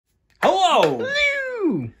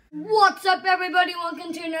go! What's up, everybody?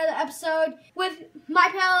 Welcome to another episode with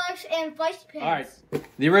Mike Trout and Feisty Pants. All right,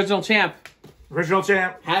 the original champ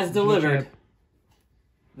has delivered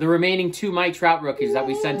the remaining 2 Mike Trout rookies that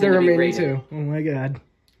we sent in. The to be remaining graded. 2. Oh my god.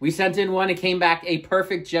 We sent in one. It came back a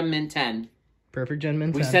perfect Gem Mint 10. Perfect Gem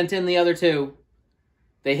Mint 10. We sent in the other 2.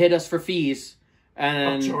 They hit us for fees.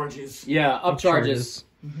 And up charges. Yeah, up charges.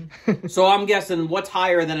 So I'm guessing, what's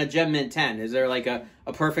higher than a Gem Mint 10? Is there like a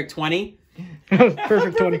perfect 20?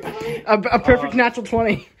 Perfect 20. A perfect natural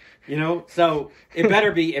 20. You know, so it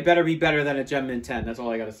better be better than a Gem Mint 10. That's all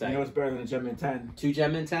I gotta say. You know what's better than a Gem Mint 10? 2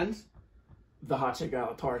 Gem Mint 10s? The hot chick out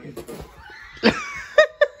of Target.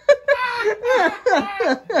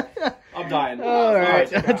 I'm dying. All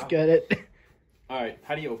right, let's get it. All right,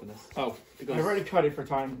 how do you open this? Oh, it goes. I already cut it for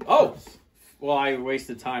time. Oh, well, I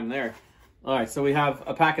wasted time there. All right, so we have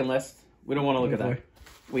a packing list. We don't want to look at that.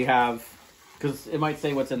 We have, because it might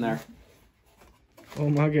say what's in there. Oh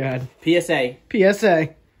my god. PSA. PSA.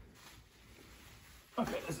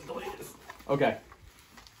 Okay, this is the latest. Okay.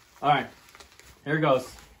 All right. Here it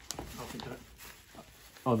goes. I'll take that.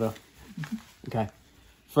 Oh, the. Okay.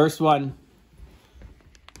 First one.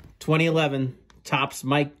 2011 Topps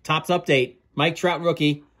update. Mike Trout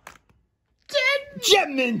rookie.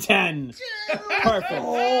 Gem Mint 10. Perfect.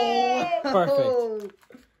 Oh. Perfect.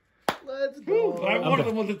 Let's go. One of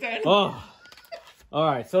them was a 10. Oh. All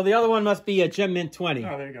right. So the other one must be a Gem Mint 20.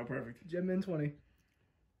 Oh, there you go. Perfect. Gem Mint 20.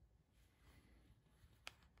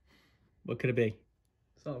 What could it be?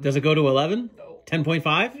 Something. Does it go to 11? No.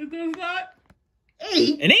 10.5? It does not.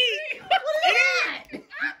 8. An 8?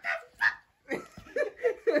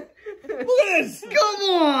 Look at this. Come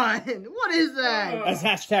on. What is that? That's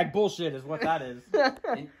hashtag bullshit is what that is.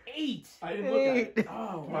 An 8. I didn't look at it. 8.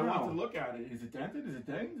 Oh, I want to look at it. Is it dented? Is it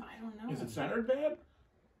dinged? I don't know. Is it centered bad?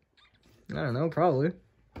 I don't know, probably.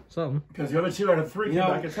 Something. Because the other 2 out of 3 You came know,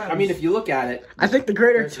 back at 10. I mean, if you look at it, I think the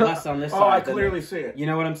grader there's took... less on this Oh, side. I than clearly the- see it. You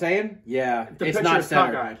know what I'm saying? Yeah. The it's picture not is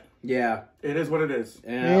centered. cockeyed. Yeah. It is what it is.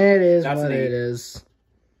 Yeah. It is That's what an 8. it is.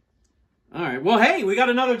 All right. Well, hey, we got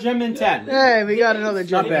another Gem Mint 10. Hey, we got another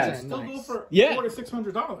Gem Not Mint bad. 10. Still go Nice. for Yeah. $400 to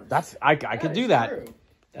 $600. That's I could do that. True.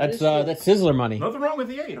 That's Sizzler money. Nothing wrong with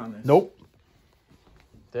the 8 on this. Nope.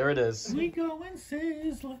 There it is. We go and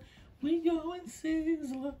sizzler. We go and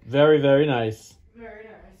sizzler. Very, very nice. Very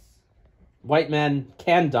nice. White men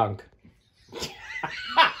can dunk.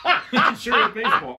 Sure, with baseball.